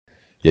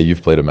yeah,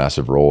 you've played a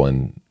massive role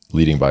in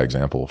leading by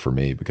example for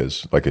me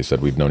because, like I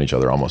said, we've known each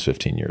other almost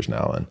 15 years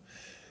now, and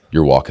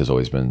your walk has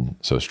always been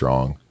so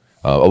strong.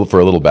 For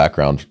a little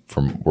background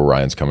from where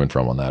Ryan's coming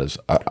from on that is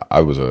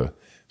I was a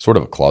sort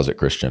of a closet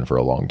Christian for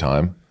a long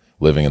time,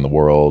 living in the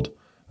world.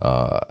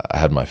 I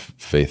had my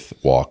faith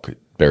walk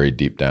buried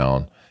deep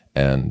down,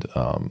 and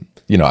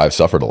I've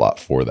suffered a lot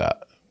for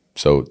that.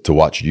 So to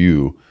watch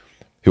you,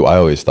 who I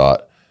always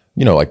thought,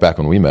 like back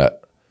when we met,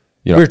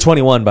 we were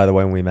 21 by the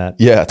way when we met.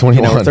 Yeah,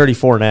 21. We're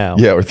 34 now.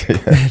 Yeah, we're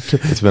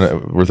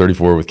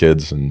 34 with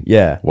kids and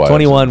wives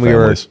 21. And we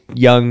were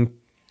young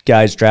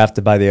guys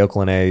drafted by the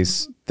Oakland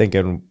A's,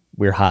 thinking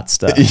we were hot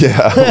stuff.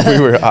 Yeah, we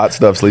were hot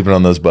stuff, sleeping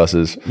on those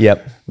buses.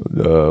 Yep,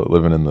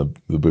 living in the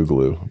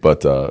boogaloo.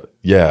 But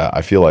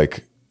I feel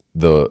like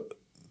the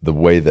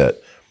way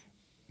that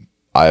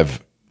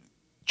I've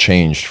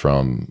changed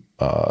from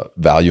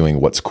valuing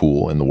what's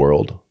cool in the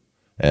world,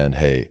 and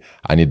hey,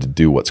 I need to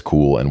do what's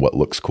cool and what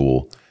looks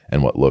cool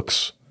and what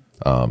looks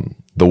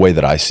the way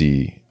that I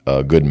see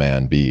a good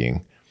man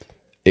being,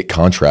 it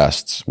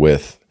contrasts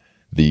with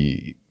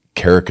the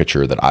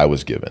caricature that I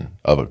was given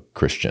of a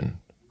Christian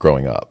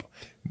growing up,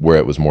 where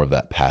it was more of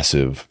that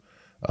passive.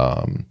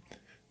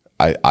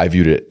 I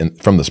viewed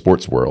it from the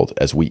sports world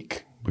as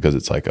weak, because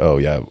it's like, oh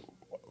yeah,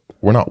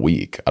 we're not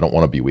weak. I don't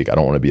want to be weak. I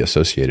don't want to be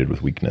associated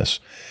with weakness.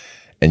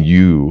 And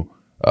you,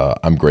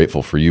 I'm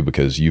grateful for you,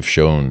 because you've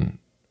shown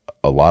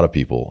a lot of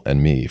people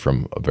and me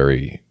from a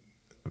very,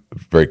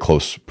 very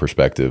close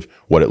perspective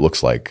what it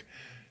looks like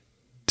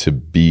to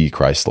be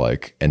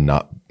Christ-like and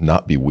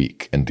not be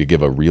weak, and to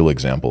give a real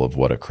example of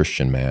what a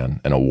Christian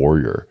man and a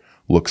warrior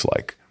looks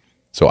like.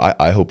 So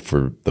I hope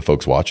for the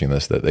folks watching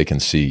this that they can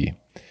see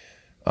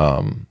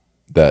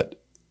that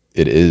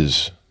it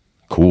is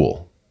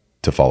cool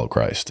to follow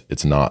Christ.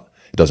 It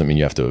doesn't mean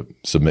you have to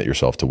submit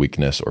yourself to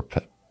weakness or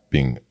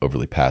being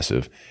overly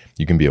passive.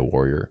 You can be a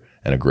warrior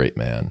and a great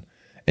man.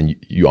 And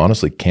you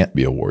honestly can't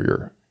be a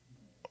warrior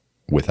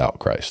without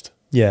Christ.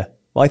 Yeah.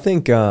 Well, I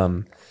think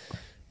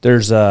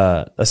there's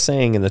a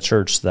saying in the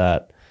church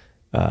that,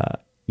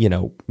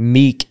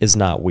 meek is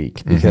not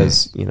weak,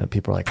 because,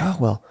 people are like, oh,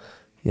 well,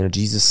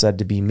 Jesus said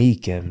to be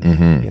meek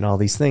and, all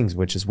these things,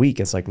 which is weak.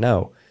 It's like,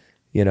 no,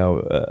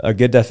 a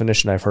good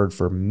definition I've heard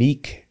for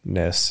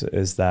meekness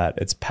is that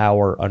it's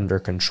power under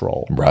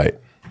control. Right.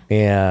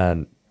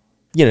 And,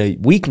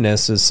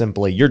 weakness is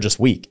simply, you're just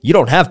weak. You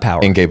don't have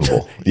power.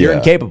 Incapable. You're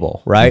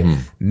incapable, right?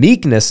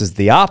 Meekness is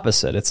the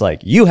opposite. It's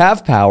like you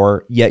have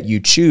power, yet you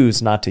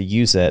choose not to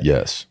use it.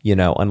 Yes.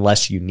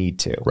 Unless you need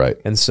to. Right.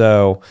 And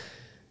so,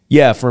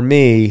 yeah, for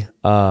me,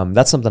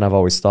 that's something I've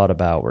always thought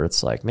about, where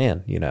it's like,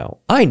 man,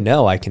 I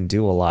know I can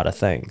do a lot of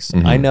things.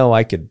 I know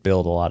I could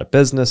build a lot of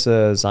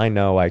businesses. I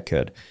know I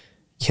could,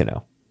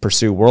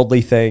 pursue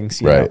worldly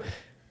things. Right.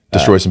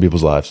 Destroy some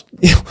people's lives.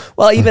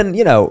 Well, even,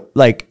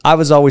 I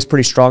was always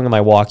pretty strong in my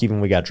walk, even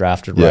when we got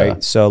drafted, right? Yeah.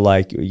 So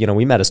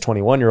we met as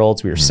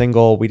 21-year-olds. We were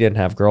single. We didn't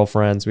have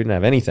girlfriends. We didn't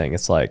have anything.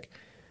 It's like,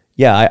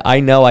 yeah, I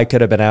know I could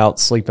have been out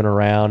sleeping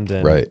around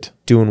and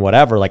doing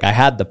whatever. Like, I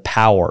had the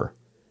power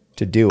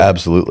to do it.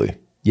 Absolutely.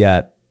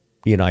 Yet,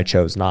 I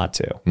chose not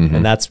to.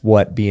 And that's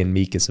what being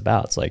meek is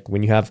about. It's like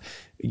when you have,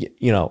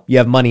 you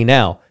have money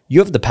now,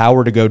 you have the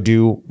power to go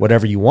do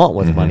whatever you want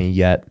with money,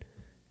 yet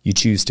you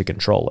choose to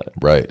control it.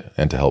 Right.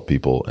 And to help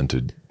people and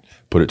to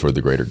put it toward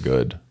the greater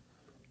good.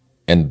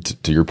 And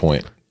to your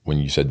point, when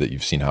you said that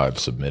you've seen how I've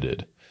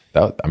submitted,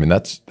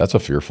 that's a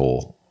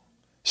fearful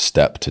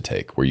step to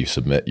take, where you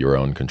submit your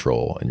own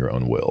control and your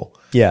own will.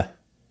 Yeah.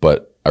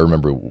 But I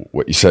remember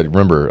what you said.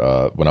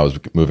 Remember when I was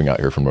moving out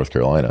here from North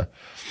Carolina,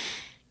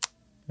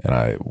 and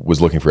I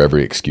was looking for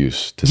every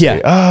excuse to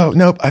say, oh,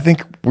 nope, I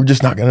think we're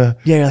just not going to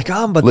you're like,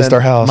 but list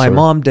our house. My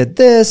mom did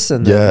this,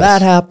 and then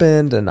that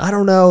happened, and I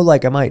don't know,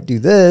 like I might do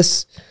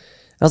this.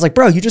 And I was like,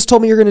 bro, you just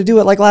told me you're going to do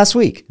it like last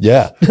week.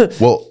 Yeah.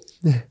 Well,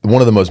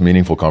 one of the most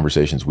meaningful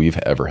conversations we've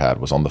ever had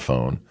was on the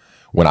phone,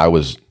 when I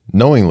was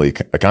knowingly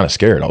kind of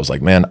scared. I was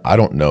like, man, I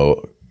don't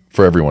know.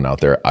 For everyone out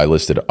there, I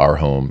listed our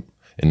home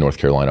in North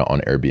Carolina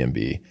on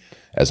Airbnb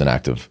as an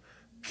act of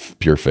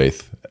pure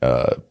faith,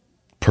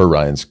 per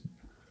Ryan's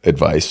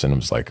advice. And I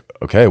was like,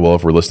 okay, well,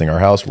 if we're listing our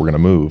house, we're going to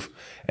move.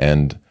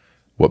 And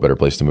what better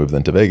place to move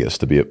than to Vegas,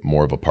 to be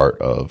more of a part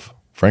of,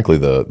 frankly,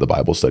 the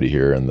Bible study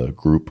here and the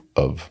group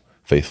of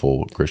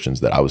faithful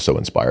Christians that I was so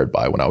inspired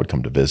by when I would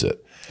come to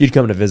visit. You'd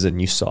come to visit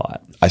and you saw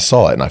it. I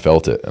saw it and I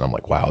felt it. And I'm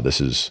like, wow,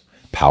 this is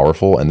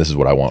powerful. And this is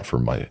what I want for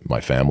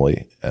my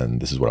family.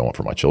 And this is what I want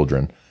for my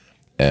children.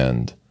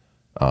 And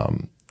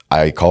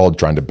I called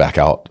trying to back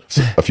out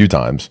a few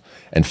times.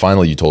 And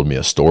finally you told me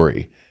a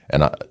story.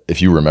 And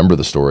if you remember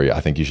the story, I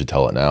think you should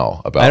tell it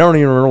now. I don't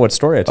even remember what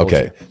story I told you.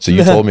 Okay, so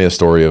you told me a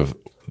story of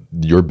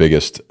your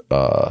biggest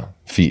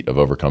feat of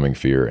overcoming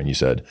fear. And you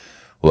said,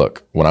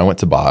 look, when I went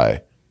to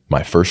buy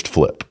my first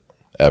flip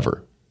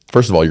ever,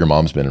 first of all, your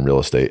mom's been in real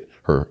estate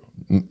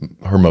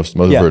most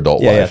of her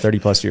adult life. Yeah, 30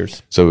 plus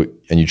years. So,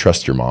 and you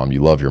trust your mom,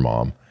 you love your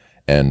mom.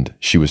 And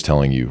she was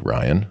telling you,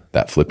 Ryan,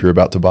 that flip you're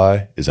about to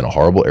buy is in a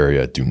horrible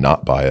area. Do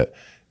not buy it.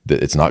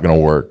 It's not going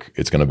to work.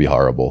 It's going to be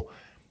horrible.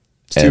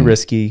 It's too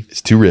risky.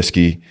 It's too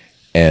risky.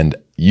 And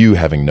you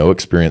having no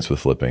experience with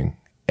flipping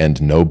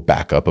and no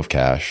backup of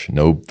cash,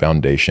 no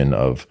foundation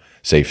of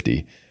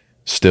safety,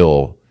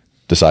 still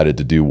decided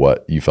to do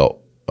what you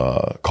felt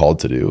called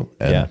to do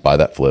and buy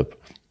that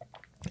flip.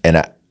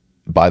 And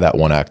by that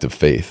one act of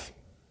faith,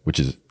 which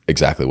is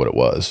exactly what it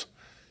was,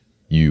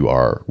 you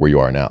are where you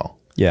are now.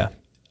 Yeah.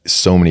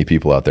 So many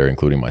people out there,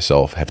 including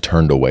myself, have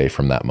turned away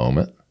from that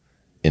moment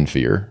in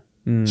fear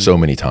so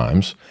many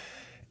times.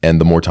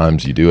 And the more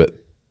times you do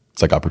it,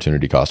 it's like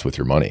opportunity cost with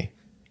your money.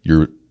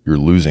 You're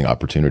losing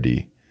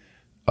opportunity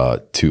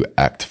to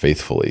act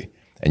faithfully,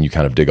 and you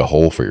kind of dig a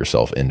hole for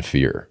yourself in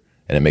fear,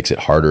 and it makes it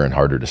harder and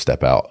harder to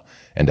step out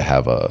and to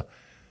have a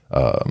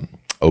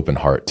open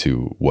heart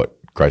to what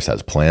Christ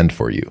has planned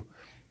for you.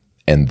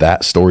 And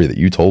that story that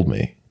you told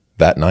me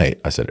that night,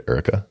 I said,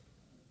 Erica,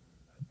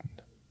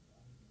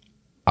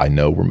 I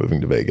know we're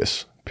moving to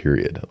Vegas,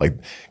 period. Like,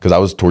 because I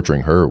was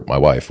torturing her, my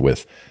wife,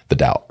 with the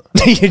doubt.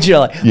 You're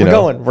like, we're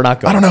going, we're not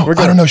going. I don't know. We're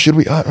going. I don't know. Should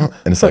we? And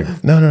it's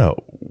like, no.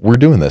 We're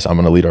doing this. I'm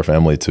going to lead our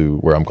family to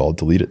where I'm called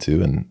to lead it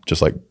to. And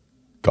just like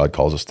God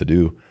calls us to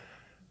do,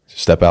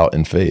 step out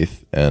in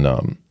faith.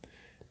 And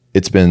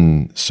it's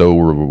been so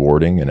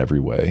rewarding in every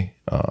way.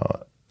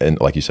 And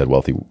like you said,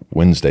 Wealthy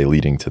Wednesday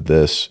leading to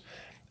this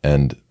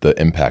and the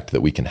impact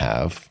that we can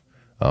have,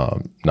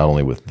 not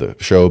only with the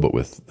show, but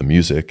with the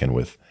music and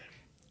with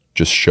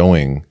just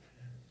showing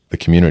the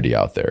community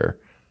out there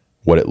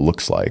what it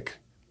looks like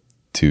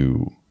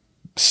to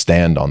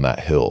stand on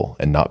that hill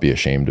and not be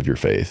ashamed of your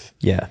faith.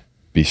 Yeah.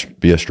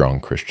 Be a strong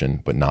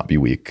Christian, but not be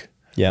weak.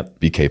 Yep.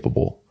 Be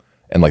capable.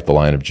 And like the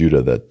Lion of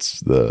Judah,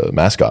 that's the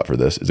mascot for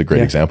this, is a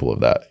great example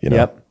of that. You know,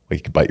 like he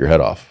could bite your head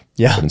off.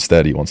 Yeah. But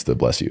instead he wants to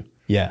bless you.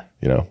 Yeah.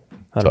 You know,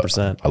 100%.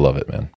 So I love it, man.